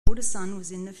older son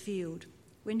was in the field.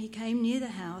 When he came near the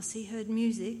house, he heard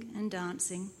music and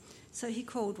dancing, so he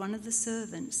called one of the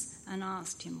servants and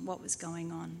asked him what was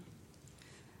going on.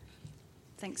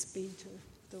 Thanks be to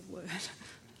the word.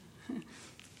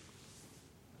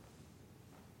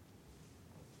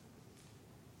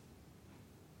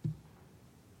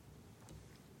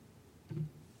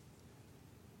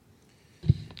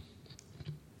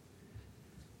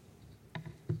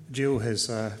 Jill has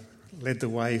led the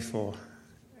way for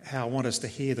how I want us to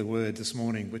hear the word this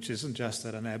morning, which isn't just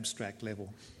at an abstract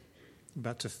level,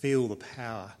 but to feel the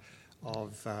power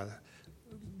of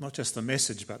not just the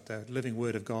message, but the living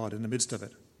word of God in the midst of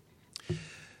it.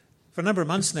 For a number of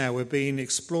months now, we've been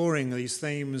exploring these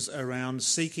themes around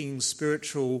seeking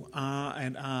spiritual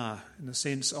R&R in the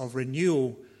sense of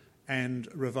renewal and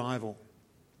revival.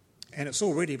 And it's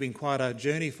already been quite a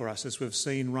journey for us, as we've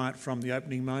seen right from the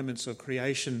opening moments of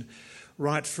creation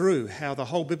right through how the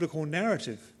whole biblical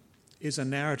narrative is a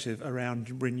narrative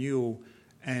around renewal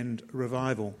and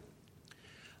revival.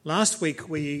 Last week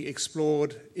we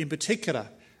explored in particular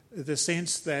the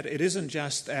sense that it isn't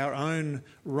just our own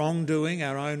wrongdoing,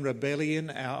 our own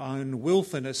rebellion, our own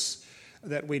willfulness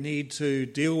that we need to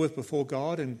deal with before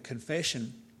God in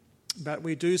confession, but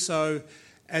we do so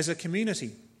as a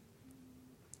community.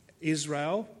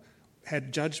 Israel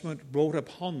had judgment brought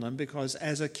upon them because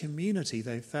as a community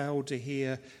they failed to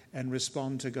hear and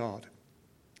respond to God.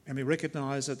 And we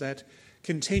recognise that that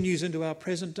continues into our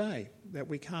present day, that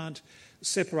we can't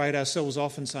separate ourselves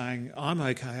off and saying, I'm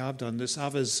okay, I've done this,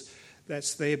 others,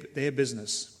 that's their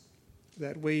business.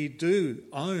 That we do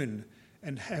own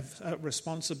and have a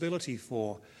responsibility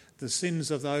for the sins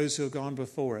of those who have gone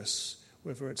before us,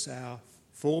 whether it's our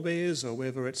forebears or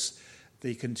whether it's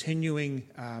the continuing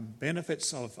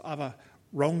benefits of other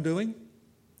wrongdoing,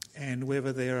 and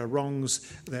whether there are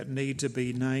wrongs that need to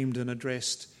be named and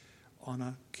addressed on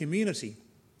a community,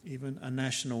 even a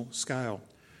national scale.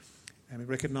 And we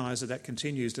recognise that that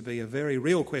continues to be a very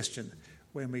real question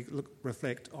when we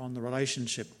reflect on the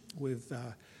relationship with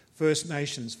First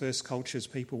Nations, First Cultures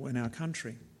people in our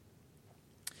country.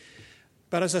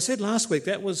 But as I said last week,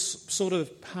 that was sort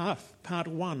of part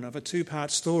one of a two-part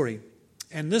story.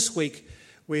 And this week,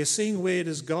 we're seeing where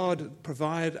does God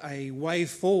provide a way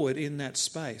forward in that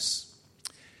space.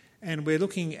 And we're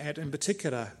looking at, in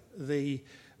particular, the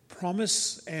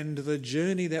promise and the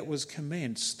journey that was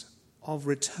commenced of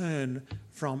return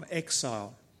from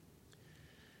exile.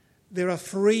 There are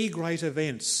three great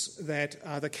events that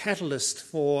are the catalyst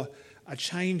for a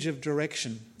change of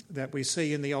direction that we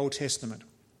see in the Old Testament.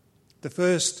 The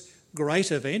first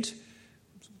great event,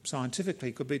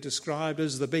 scientifically, could be described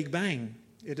as the Big Bang.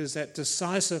 It is that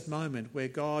decisive moment where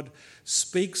God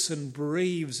speaks and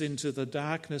breathes into the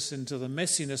darkness, into the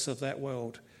messiness of that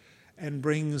world, and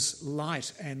brings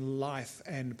light and life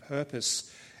and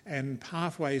purpose and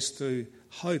pathways to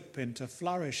hope and to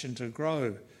flourish and to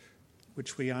grow,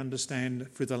 which we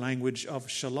understand through the language of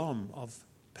shalom, of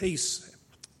peace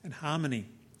and harmony.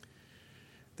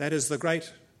 That is the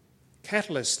great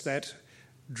catalyst that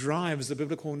drives the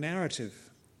biblical narrative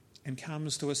and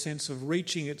comes to a sense of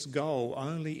reaching its goal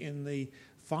only in the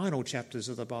final chapters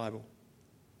of the Bible.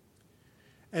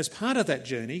 As part of that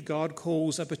journey, God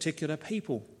calls a particular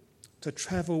people to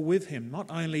travel with him, not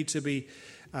only to be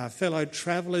fellow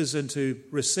travellers and to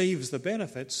receive the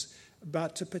benefits,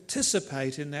 but to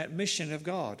participate in that mission of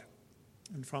God.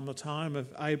 And from the time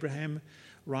of Abraham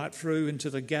right through into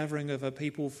the gathering of a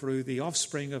people through the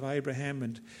offspring of Abraham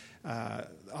and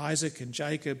Isaac and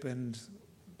Jacob and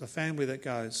the family that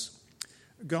goes,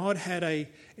 God had an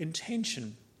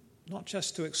intention not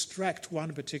just to extract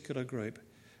one particular group,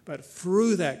 but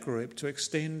through that group to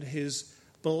extend his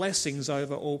blessings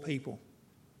over all people.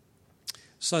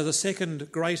 So the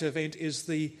second great event is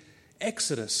the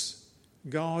Exodus,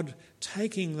 God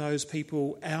taking those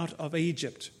people out of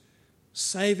Egypt,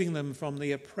 saving them from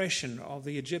the oppression of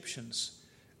the Egyptians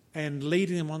and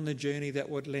leading them on the journey that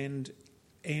would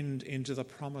end into the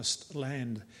promised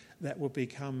land that will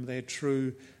become their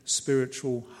true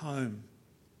spiritual home.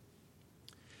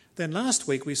 Then last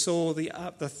week we saw the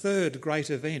third great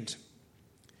event,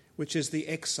 which is the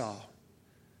exile,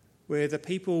 where the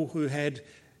people who had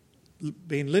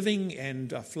been living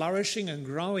and flourishing and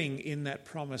growing in that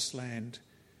promised land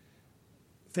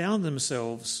found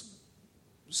themselves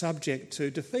subject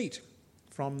to defeat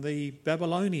from the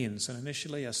Babylonians. And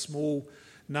initially a small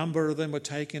number of them were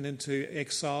taken into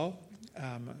exile,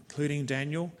 including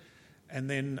Daniel, and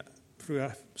then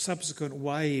through subsequent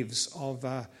waves of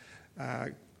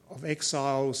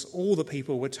exiles, all the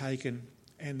people were taken,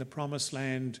 and the promised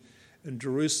land and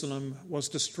Jerusalem was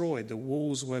destroyed. The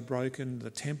walls were broken, the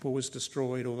temple was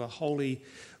destroyed, all the holy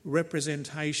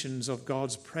representations of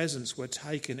God's presence were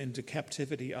taken into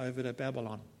captivity over to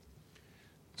Babylon.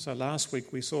 So last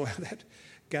week we saw how that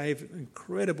gave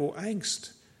incredible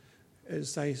angst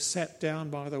as they sat down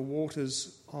by the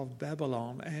waters of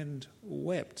Babylon and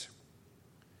wept.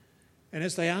 And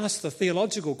as they asked the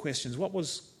theological questions, what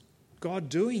was God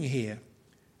doing here?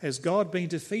 Has God been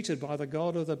defeated by the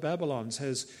God of the Babylons?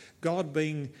 Has God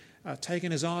been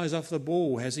taken his eyes off the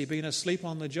ball? Has he been asleep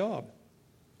on the job?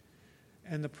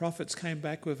 And the prophets came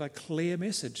back with a clear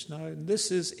message. No,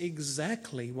 this is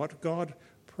exactly what God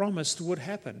promised would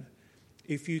happen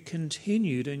if you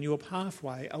continued in your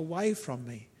pathway away from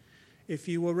me. If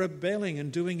you were rebelling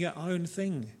and doing your own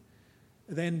thing,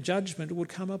 then judgment would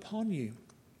come upon you.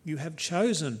 You have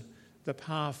chosen the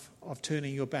path of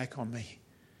turning your back on me,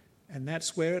 and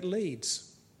that's where it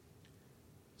leads.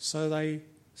 So they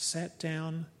sat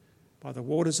down by the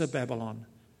waters of Babylon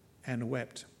and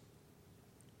wept.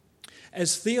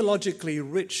 As theologically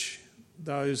rich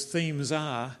those themes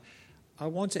are, I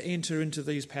want to enter into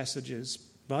these passages,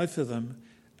 both of them,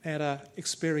 at an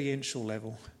experiential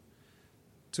level,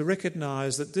 to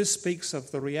recognise that this speaks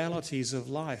of the realities of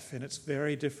life in its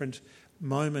very different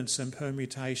moments and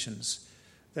permutations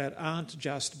that aren't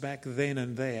just back then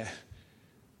and there,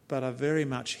 but are very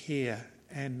much here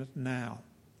and now.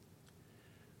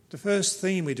 The first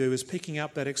theme we do is picking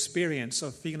up that experience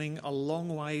of feeling a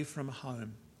long way from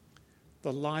home,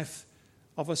 the life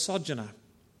of a sojourner,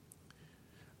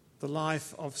 the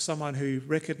life of someone who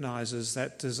recognises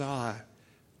that desire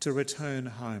to return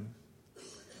home.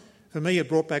 For me, it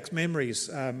brought back memories.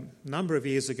 A number of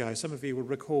years ago, some of you will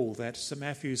recall that St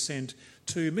Matthew's sent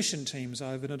 2 mission teams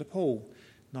over to Nepal,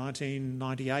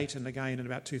 1998 and again in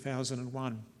about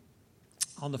 2001.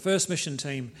 On the first mission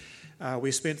team,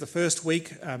 we spent the first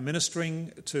week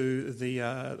ministering to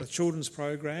the children's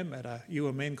program at a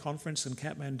UMN conference in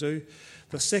Kathmandu.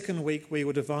 The second week, we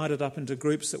were divided up into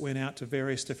groups that went out to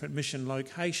various different mission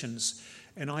locations,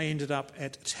 and I ended up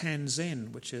at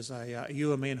TEN.THIRTY, which is a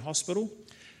UMN hospital,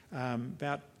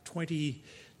 about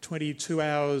 22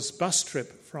 hours bus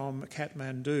trip from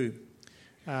Kathmandu.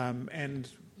 And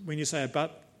when you say a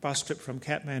bus trip from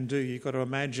Kathmandu, you've got to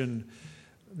imagine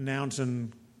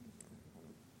mountain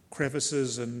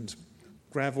crevices and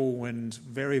gravel and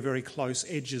very, very close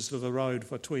edges to the road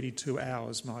for 22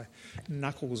 hours. My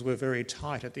knuckles were very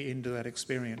tight at the end of that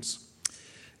experience.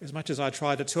 As much as I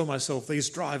tried to tell myself these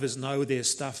drivers know their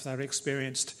stuff, they're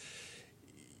experienced,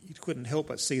 you couldn't help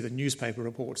but see the newspaper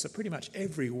reports that pretty much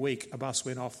every week a bus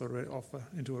went off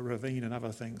into a ravine and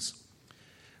other things.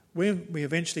 When we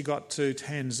eventually got to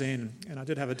TEN.THIRTY, and I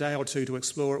did have a day or two to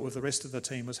explore it with the rest of the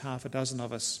team, was half a dozen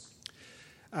of us,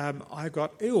 I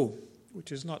got ill,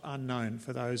 which is not unknown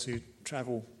for those who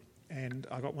travel, and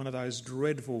I got one of those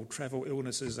dreadful travel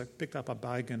illnesses. I picked up a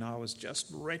bug and I was just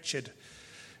wretched.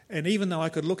 And even though I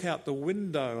could look out the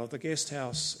window of the guest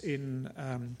house in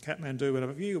Kathmandu and a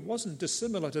view wasn't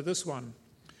dissimilar to this one,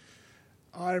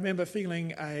 I remember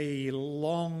feeling a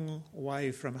long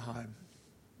way from home.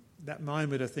 That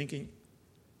moment of thinking,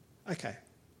 okay,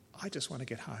 I just want to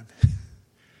get home.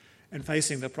 And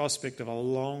facing the prospect of a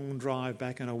long drive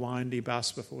back in a windy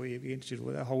bus before you get into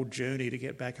a whole journey to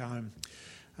get back home.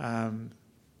 I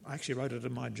actually wrote it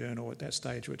in my journal at that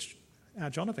stage, which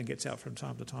Jonathan gets out from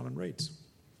time to time and reads.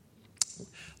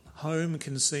 Home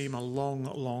can seem a long,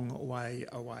 long way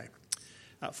away.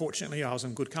 Fortunately, I was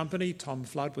in good company. Tom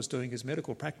Flood was doing his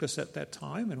medical practice at that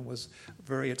time and was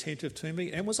very attentive to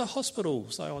me, and was a hospital,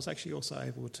 so I was actually also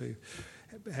able to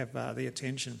have the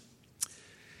attention.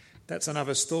 That's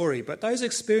another story. But those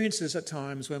experiences at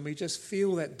times when we just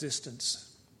feel that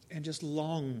distance and just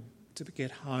long to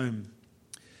get home,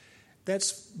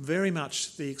 that's very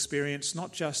much the experience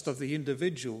not just of the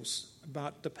individuals,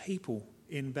 but the people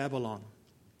in Babylon.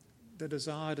 The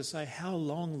desire to say, how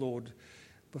long, Lord,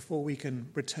 before we can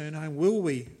return home? Will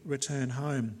we return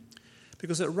home?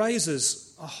 Because it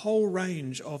raises a whole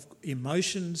range of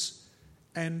emotions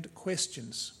and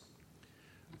questions.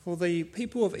 For the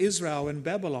people of Israel in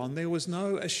Babylon, there was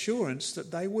no assurance that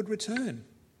they would return.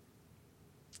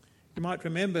 You might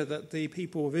remember that the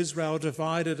people of Israel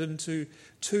divided into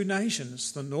 2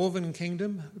 nations, the northern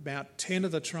kingdom, about 10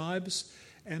 of the tribes,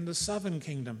 and the southern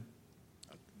kingdom,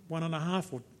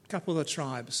 1.5 or a couple of the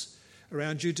tribes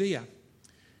around Judea.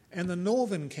 And the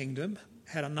northern kingdom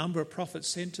had a number of prophets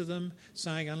sent to them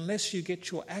saying, unless you get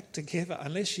your act together,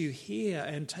 unless you hear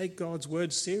and take God's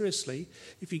word seriously,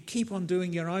 if you keep on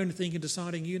doing your own thing and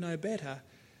deciding you know better,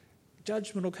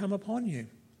 judgment will come upon you.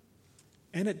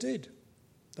 And it did.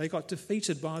 They got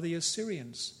defeated by the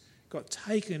Assyrians. got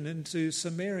taken into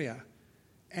Samaria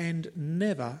and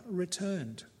never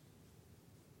returned.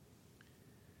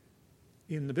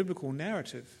 In the biblical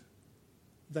narrative,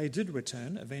 they did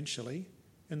return eventually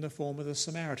in the form of the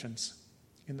Samaritans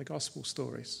in the gospel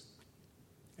stories.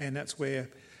 And that's where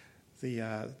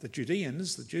the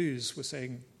Judeans, the Jews, were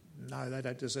saying, no, they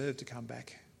don't deserve to come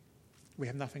back. We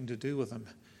have nothing to do with them.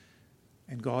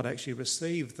 And God actually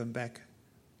received them back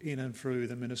in and through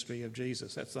the ministry of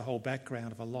Jesus. That's the whole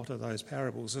background of a lot of those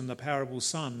parables. And the parable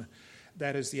son,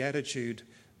 that is the attitude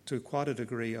to quite a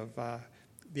degree of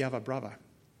the other brother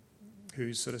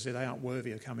who sort of said they aren't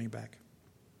worthy of coming back.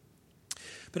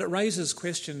 But it raises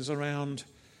questions around,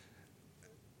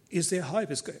 is there hope?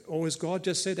 Or has God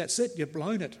just said, that's it, you've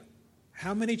blown it?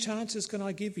 How many chances can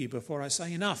I give you before I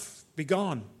say enough, be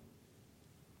gone?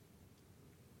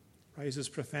 Raises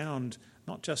profound,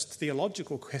 not just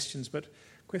theological questions, but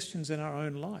questions in our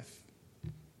own life.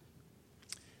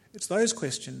 It's those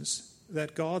questions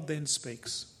that God then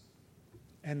speaks,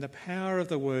 and the power of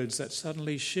the words that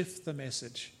suddenly shift the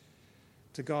message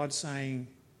to God saying,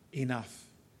 enough,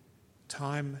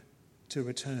 time to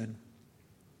return.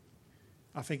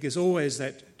 I think there's always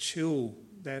that chill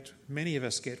that many of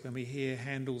us get when we hear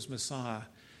Handel's Messiah,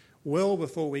 well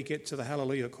before we get to the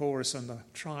Hallelujah chorus and the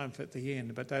triumph at the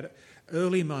end. But that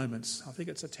early moments, I think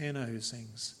it's a tenor who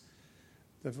sings,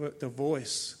 the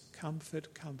voice,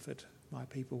 comfort, comfort, my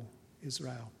people,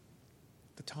 Israel.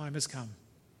 The time has come.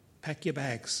 Pack your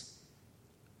bags.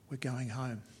 We're going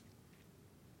home.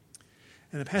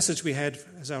 And the passage we had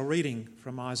as our reading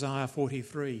from Isaiah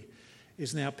 43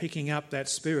 is now picking up that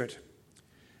spirit.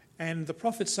 And the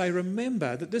prophets say,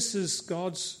 remember that this is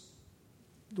God's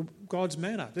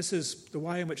manner. This is the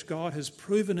way in which God has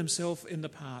proven himself in the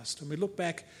past. And we look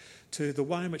back to the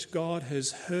way in which God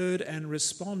has heard and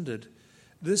responded.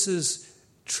 This is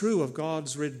true of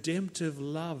God's redemptive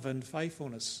love and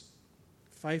faithfulness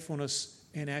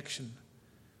in action.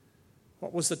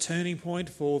 What was the turning point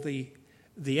for the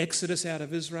exodus out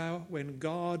of Israel? When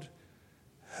God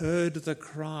heard the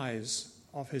cries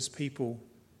of his people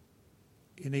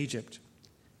in Egypt.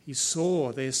 He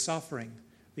saw their suffering,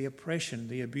 the oppression,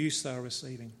 the abuse they were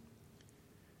receiving.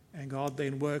 And God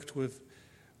then worked with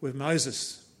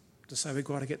Moses to say, we've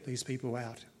got to get these people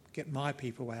out, get my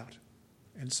people out.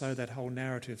 And so that whole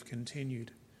narrative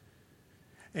continued.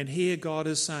 And here God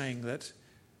is saying that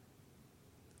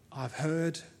I've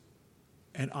heard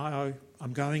and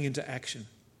I'm going into action.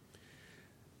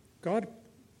 God,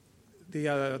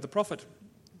 the prophet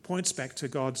points back to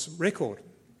God's record.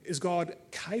 Is God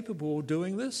capable of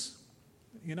doing this?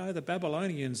 You know, the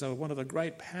Babylonians are one of the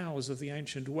great powers of the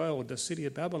ancient world. The city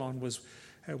of Babylon was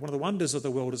one of the wonders of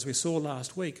the world, as we saw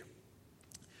last week.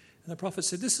 And the prophet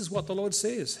said, this is what the Lord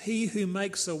says. He who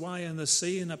makes a way in the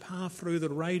sea and a path through the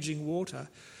raging water,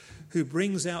 who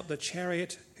brings out the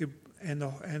chariot and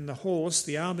the horse,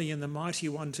 the army and the mighty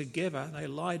one together, they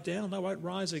lie down, they won't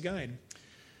rise again.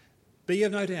 Be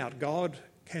of no doubt, God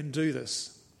can do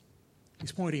this.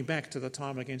 He's pointing back to the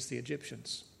time against the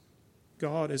Egyptians.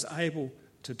 God is able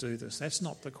to do this. That's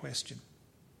not the question.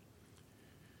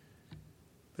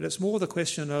 But it's more the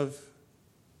question of,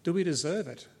 do we deserve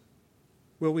it?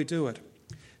 Will we do it?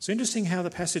 It's interesting how the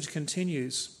passage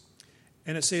continues.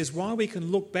 And it says, while we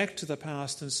can look back to the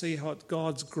past and see how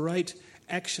God's great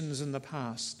actions in the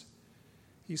past,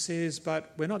 he says,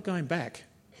 but we're not going back.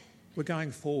 We're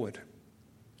going forward.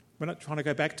 We're not trying to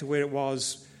go back to where it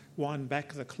was, wind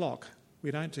back the clock. We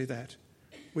don't do that.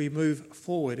 We move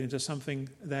forward into something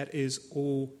that is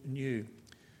all new.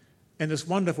 And this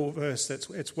wonderful verse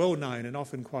it's well known and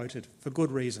often quoted for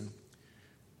good reason.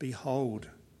 Behold,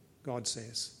 God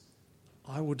says,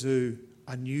 I will do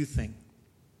a new thing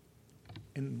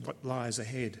in what lies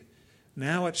ahead.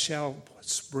 Now it shall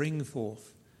spring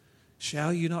forth.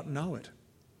 Shall you not know it?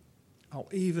 I'll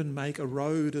even make a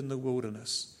road in the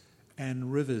wilderness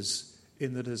and rivers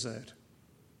in the desert.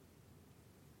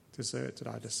 Desert, did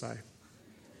I just say?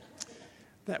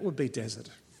 That would be desert.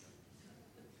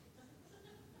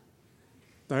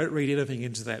 Don't read anything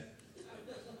into that.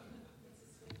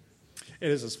 It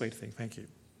is a sweet thing, thank you.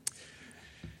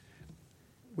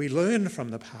 We learn from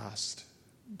the past,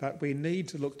 but we need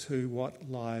to look to what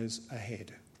lies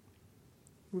ahead.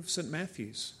 With St.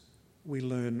 Matthew's, we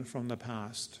learn from the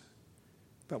past,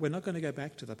 but we're not going to go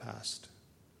back to the past.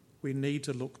 We need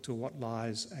to look to what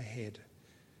lies ahead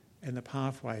and the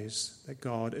pathways that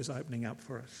God is opening up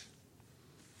for us.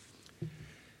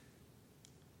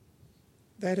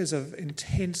 That is an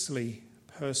intensely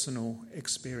personal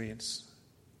experience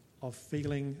of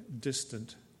feeling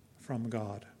distant from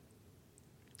God.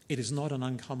 It is not an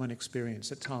uncommon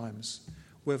experience at times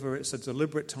whether it's a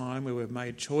deliberate time where we've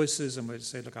made choices and we've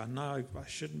said, look, I know I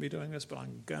shouldn't be doing this, but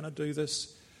I'm going to do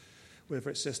this, whether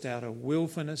it's just out of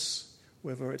willfulness,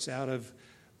 whether it's out of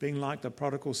being like the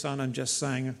prodigal son and just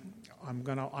saying,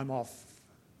 I'm off,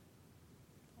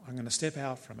 I'm going to step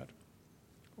out from it,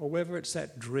 or whether it's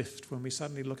that drift when we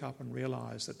suddenly look up and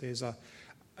realise that there's a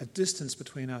distance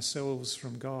between ourselves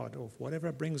from God, or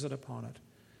whatever brings it upon it.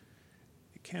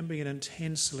 It can be an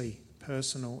intensely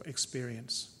personal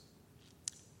experience.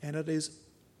 And it is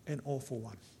an awful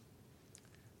one.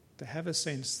 To have a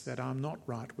sense that I'm not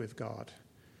right with God,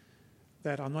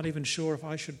 that I'm not even sure if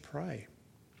I should pray.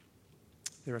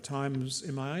 There are times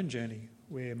in my own journey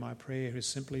where my prayer has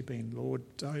simply been, Lord,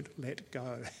 don't let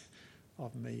go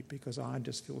of me because I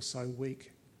just feel so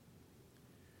weak.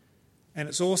 And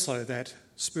it's also that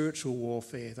spiritual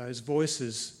warfare, those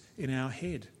voices in our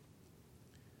head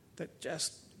that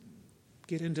just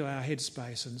get into our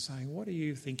headspace and saying, what do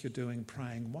you think you're doing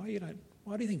praying? Why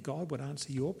do you think God would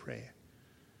answer your prayer?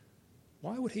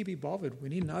 Why would he be bothered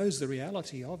when he knows the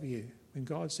reality of you? When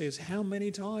God says, how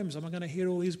many times am I going to hear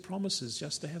all these promises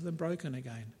just to have them broken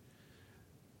again?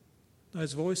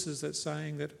 Those voices that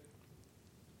saying that,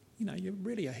 you're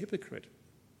really a hypocrite.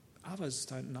 Others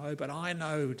don't know, but I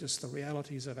know just the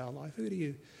realities of our life. Who do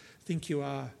you think you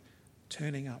are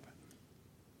turning up?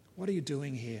 What are you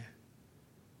doing here?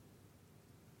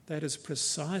 That is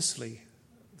precisely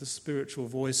the spiritual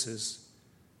voices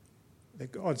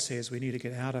that God says we need to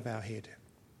get out of our head.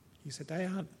 He said, they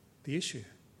aren't the issue.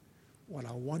 What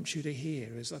I want you to hear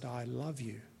is that I love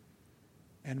you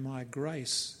and my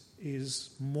grace is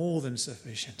more than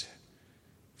sufficient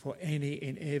for any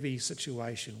and every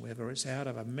situation, whether it's out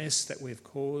of a mess that we've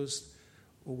caused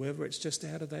or whether it's just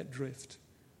out of that drift.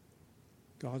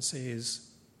 God says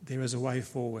there is a way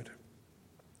forward.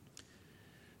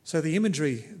 So the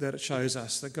imagery that it shows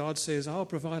us, that God says, I'll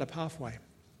provide a pathway.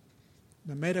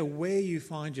 No matter where you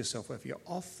find yourself, whether you're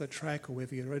off the track or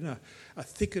whether you're in a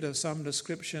thicket of some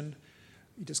description,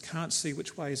 you just can't see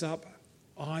which way's up,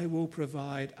 I will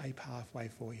provide a pathway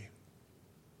for you.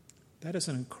 That is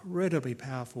an incredibly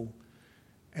powerful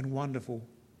and wonderful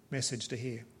message to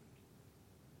hear.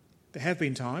 There have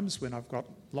been times when I've got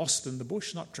lost in the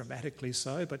bush, not dramatically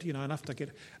so, but enough to get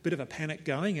a bit of a panic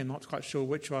going and not quite sure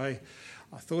which way.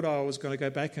 I thought I was going to go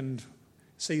back and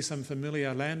see some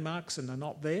familiar landmarks and they're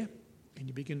not there. And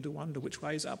you begin to wonder which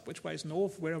way's up, which way's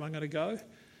north, where am I going to go?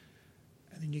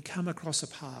 And then you come across a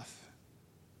path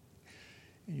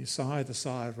and you sigh the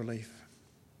sigh of relief.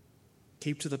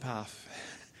 Keep to the path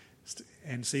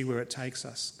and see where it takes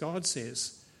us. God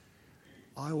says,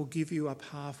 I will give you a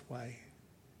pathway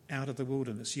out of the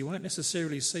wilderness. You won't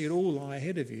necessarily see it all lie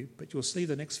ahead of you, but you'll see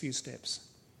the next few steps.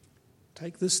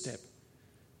 Take this step,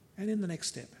 and then the next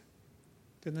step.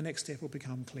 Then the next step will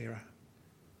become clearer.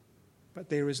 But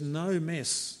there is no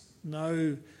mess,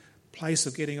 no place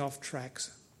of getting off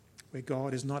tracks where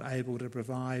God is not able to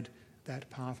provide that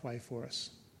pathway for us.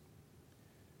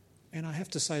 And I have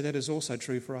to say that is also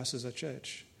true for us as a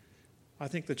church. I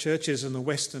think the churches in the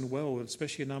Western world,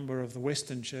 especially a number of the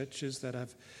Western churches that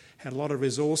have had a lot of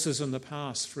resources in the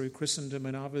past through Christendom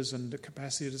and others, and the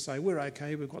capacity to say, we're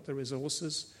okay, we've got the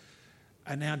resources,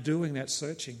 are now doing that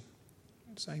searching,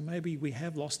 saying maybe we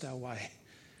have lost our way.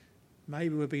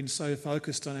 Maybe we've been so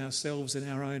focused on ourselves and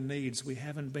our own needs, we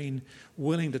haven't been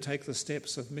willing to take the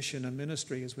steps of mission and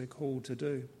ministry as we're called to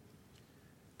do.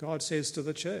 God says to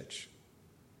the church,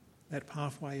 that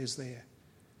pathway is there.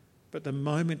 But the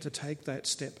moment to take that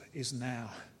step is now.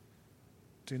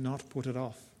 Do not put it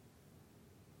off.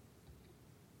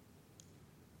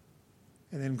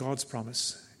 And then God's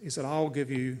promise is that I'll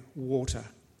give you water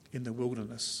in the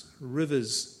wilderness,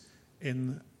 rivers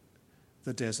in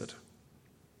the desert.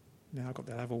 Now I've got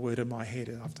that other word in my head,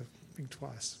 I have to think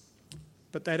twice.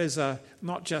 But that is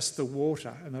not just the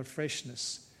water and the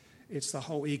freshness, it's the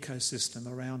whole ecosystem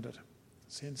around it.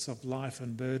 Sense of life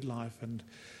and bird life and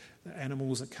the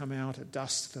animals that come out at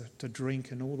dusk to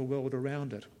drink and all the world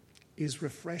around it is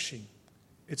refreshing.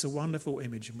 It's a wonderful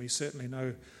image, and we certainly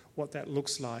know what that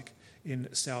looks like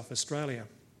in South Australia.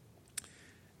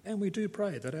 And we do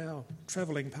pray that our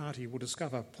travelling party will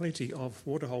discover plenty of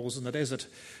waterholes in the desert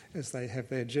as they have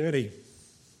their journey.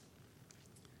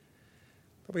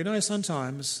 But we know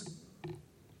sometimes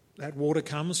that water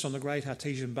comes from the Great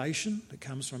Artesian Basin, it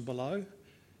comes from below,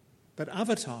 but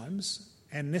other times,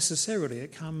 and necessarily,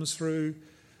 it comes through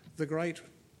the great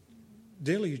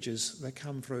deluges that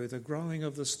come through, the growing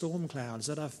of the storm clouds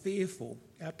that are fearful,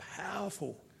 are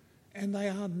powerful, and they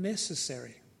are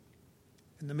necessary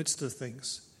in the midst of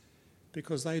things,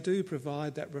 because they do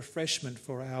provide that refreshment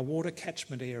for our water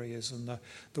catchment areas and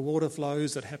the water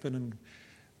flows that happen in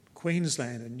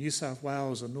Queensland and New South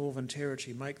Wales and Northern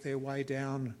Territory make their way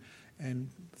down and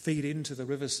feed into the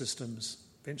river systems,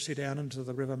 eventually down into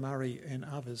the River Murray and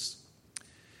others.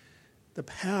 The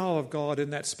power of God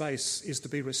in that space is to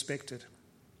be respected.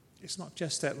 It's not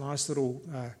just that nice little,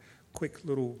 quick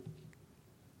little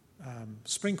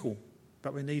sprinkle,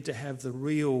 but we need to have the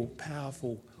real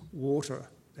powerful water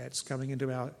that's coming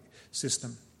into our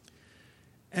system.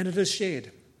 And it is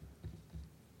shared.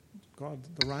 God,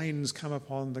 the rains come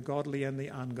upon the godly and the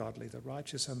ungodly, the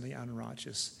righteous and the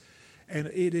unrighteous. And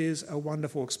it is a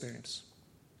wonderful experience.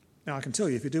 Now, I can tell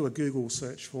you, if you do a Google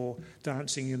search for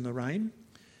dancing in the rain,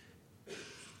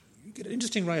 you get an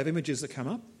interesting array of images that come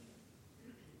up.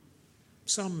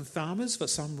 Some farmers, for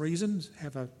some reason,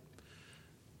 have a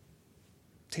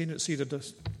tendency to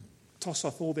just toss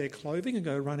off all their clothing and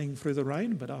go running through the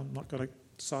rain, but I'm not going to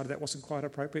decide that wasn't quite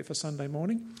appropriate for Sunday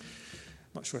morning.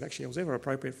 Not sure it actually was ever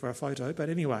appropriate for a photo, but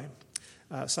anyway,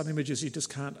 some images you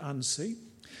just can't unsee.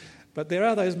 But there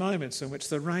are those moments in which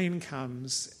the rain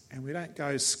comes and we don't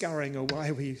go scurrying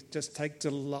away, we just take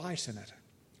delight in it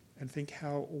and think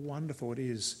how wonderful it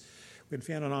is. When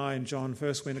Fiona and I and John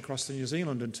first went across to New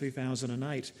Zealand in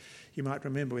 2008, you might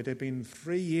remember there had been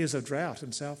 3 years of drought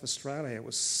in South Australia. It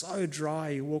was so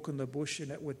dry, you walk in the bush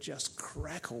and it would just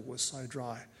crackle, it was so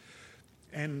dry.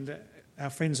 And our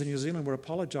friends in New Zealand were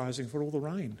apologising for all the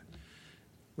rain.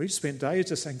 We spent days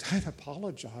just saying, don't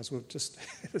apologise, we've just,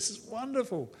 this is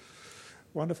wonderful,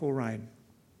 wonderful rain.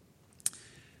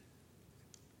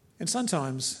 And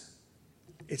sometimes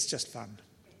it's just fun.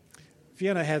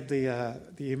 Fiona had the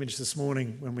image this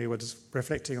morning when we were just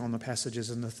reflecting on the passages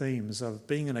and the themes of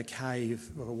being in a cave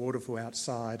with a waterfall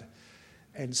outside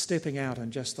and stepping out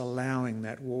and just allowing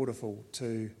that waterfall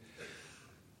to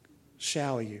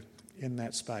shower you in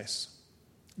that space.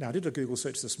 Now, I did a Google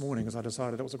search this morning because I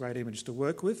decided it was a great image to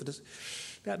work with.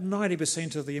 About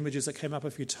 90% of the images that came up,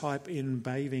 if you type in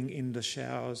bathing into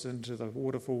showers, into the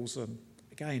waterfalls, and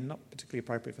again, not particularly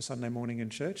appropriate for Sunday morning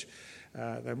in church.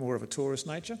 They're more of a tourist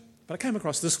nature. But I came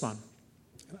across this one,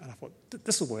 and I thought,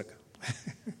 this will work.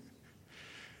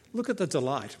 Look at the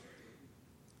delight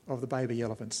of the baby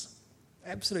elephants.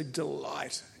 Absolute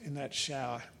delight in that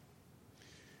shower.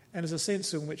 And there's a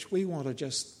sense in which we want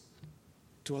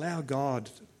to allow God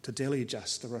to deluge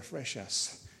us, to refresh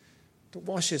us, to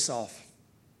wash us off,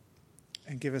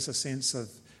 and give us a sense of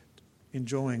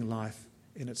enjoying life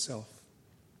in itself.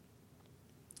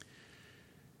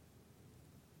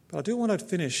 But I do want to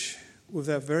finish with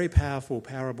that very powerful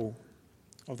parable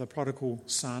of the prodigal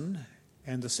son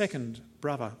and the second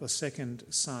brother, the second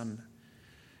son.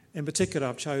 In particular,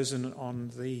 I've chosen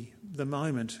on the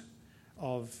moment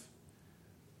of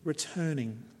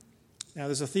returning. Now,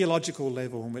 there's a theological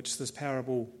level in which this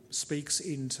parable speaks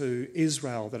into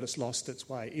Israel that has lost its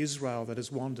way, Israel that has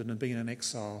wandered and been in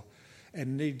exile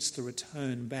and needs to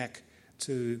return back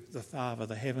to the Father,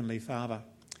 the Heavenly Father.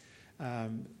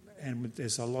 And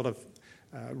there's a lot of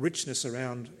richness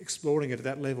around exploring it at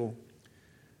that level.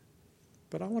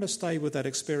 But I want to stay with that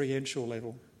experiential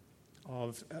level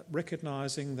of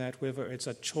recognising that whether it's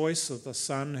a choice of the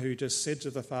son who just said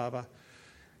to the father,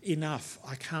 enough,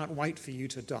 I can't wait for you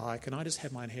to die, can I just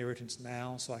have my inheritance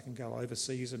now so I can go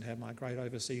overseas and have my great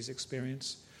overseas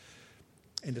experience,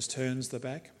 and just turns the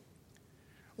back.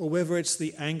 Or whether it's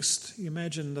the angst,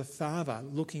 imagine the father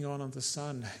looking on the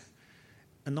son,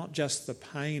 and not just the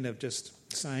pain of just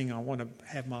saying, I want to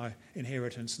have my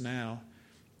inheritance now,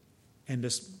 and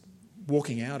just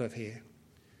walking out of here.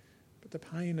 But the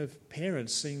pain of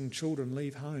parents seeing children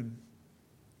leave home,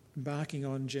 embarking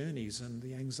on journeys, and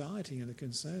the anxiety and the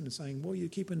concern, and saying, will you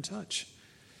keep in touch?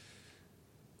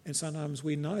 And sometimes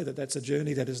we know that that's a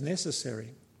journey that is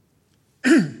necessary.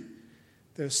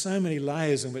 There are so many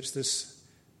layers in which this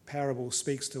parable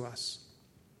speaks to us.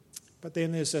 But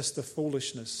then there's just the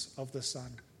foolishness of the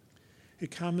son, who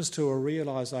comes to a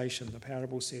realisation, the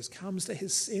parable says, comes to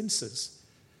his senses.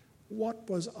 What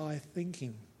was I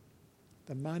thinking?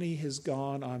 The money has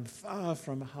gone, I'm far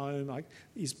from home,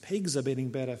 these pigs are getting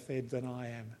better fed than I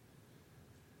am.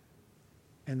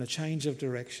 And the change of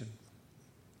direction,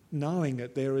 knowing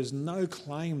that there is no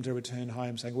claim to return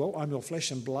home, saying, well, I'm your flesh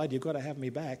and blood, you've got to have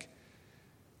me back.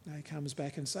 No, he comes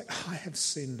back and says, I have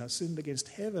sinned. I've sinned against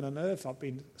heaven and earth. I've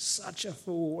been such a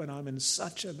fool and I'm in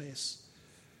such a mess.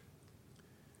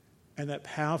 And that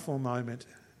powerful moment,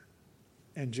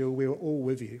 and Jill, we were all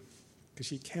with you, because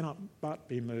she cannot but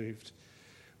be moved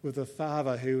with the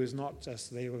father who is not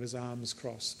just there with his arms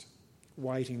crossed,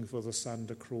 waiting for the son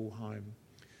to crawl home.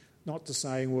 Not to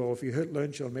saying, well, if you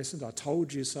learnt your lesson, I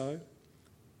told you so.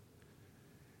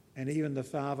 And even the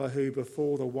father who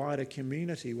before the wider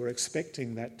community were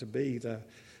expecting that to be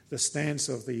the the stance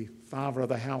of the father of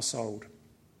the household.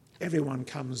 Everyone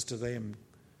comes to them.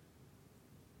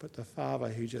 But the father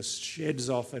who just sheds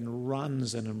off and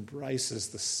runs and embraces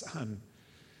the son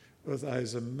with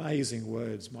those amazing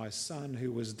words, "My son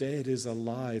who was dead is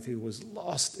alive, who was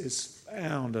lost is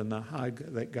found," and the hug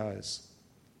that goes.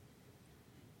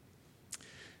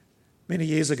 Many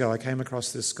years ago, I came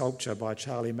across this sculpture by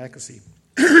Charlie Mackesy.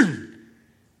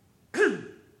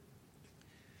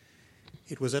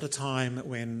 It was at a time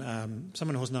when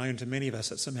someone who was known to many of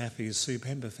us at St Matthew's, Sue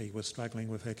Pemberfee, was struggling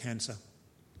with her cancer.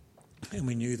 And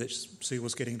we knew that Sue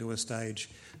was getting to a stage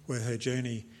where her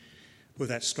journey with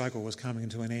that struggle was coming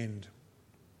to an end.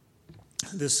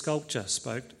 This sculpture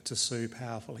spoke to Sue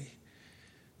powerfully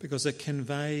because it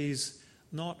conveys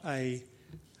not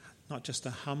just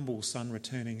a humble son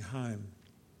returning home,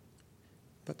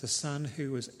 but the son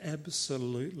who was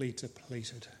absolutely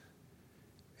depleted.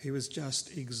 He was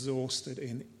just exhausted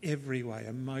in every way,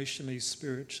 emotionally,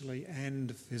 spiritually,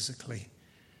 and physically,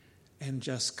 and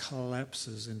just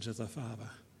collapses into the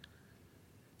Father.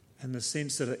 And the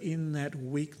sense that in that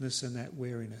weakness and that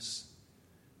weariness,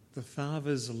 the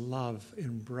Father's love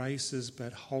embraces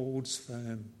but holds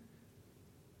firm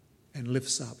and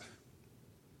lifts up.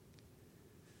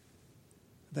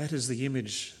 That is the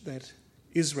image that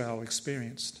Israel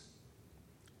experienced.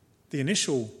 The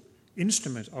initial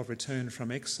instrument of return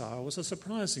from exile was a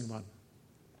surprising one.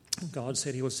 God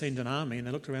said he would send an army, and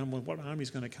they looked around, well, what army is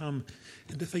going to come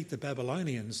and defeat the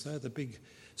Babylonians? They're the big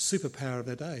superpower of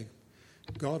their day.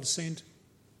 God sent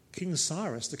King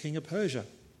Cyrus, the king of Persia,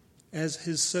 as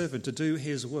his servant to do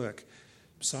his work.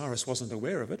 Cyrus wasn't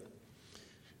aware of it,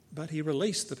 but he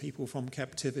released the people from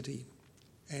captivity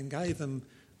and gave them,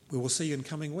 we will see in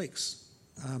coming weeks,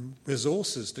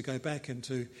 resources to go back and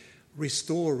to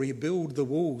restore, rebuild the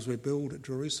walls, rebuild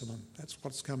Jerusalem. That's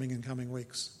what's coming in coming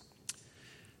weeks.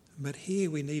 But here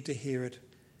we need to hear it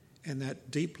in that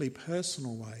deeply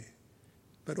personal way,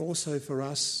 but also for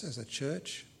us as a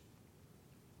church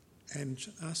and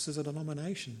us as a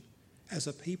denomination, as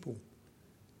a people,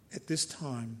 at this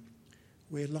time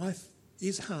where life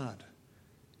is hard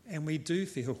and we do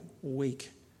feel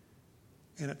weak,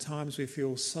 and at times we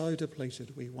feel so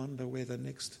depleted we wonder where the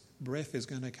next breath is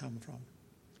going to come from.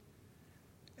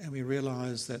 And we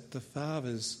realise that the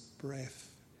Father's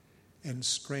breath and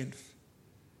strength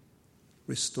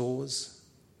restores,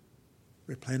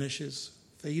 replenishes,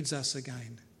 feeds us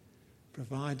again,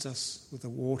 provides us with the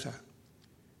water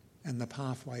and the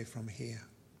pathway from here.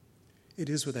 It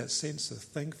is with that sense of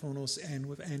thankfulness and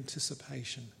with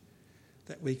anticipation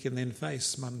that we can then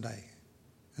face Monday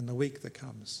and the week that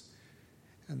comes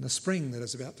and the spring that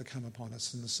is about to come upon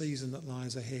us and the season that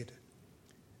lies ahead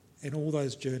and all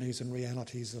those journeys and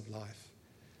realities of life,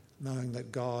 knowing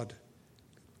that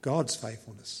God's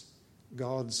faithfulness,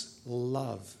 God's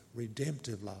love,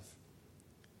 redemptive love,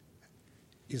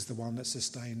 is the one that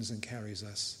sustains and carries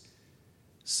us.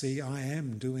 See, I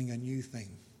am doing a new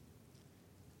thing,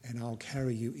 and I'll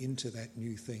carry you into that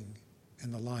new thing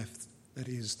and the life that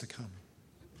is to come.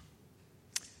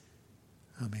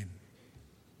 Amen.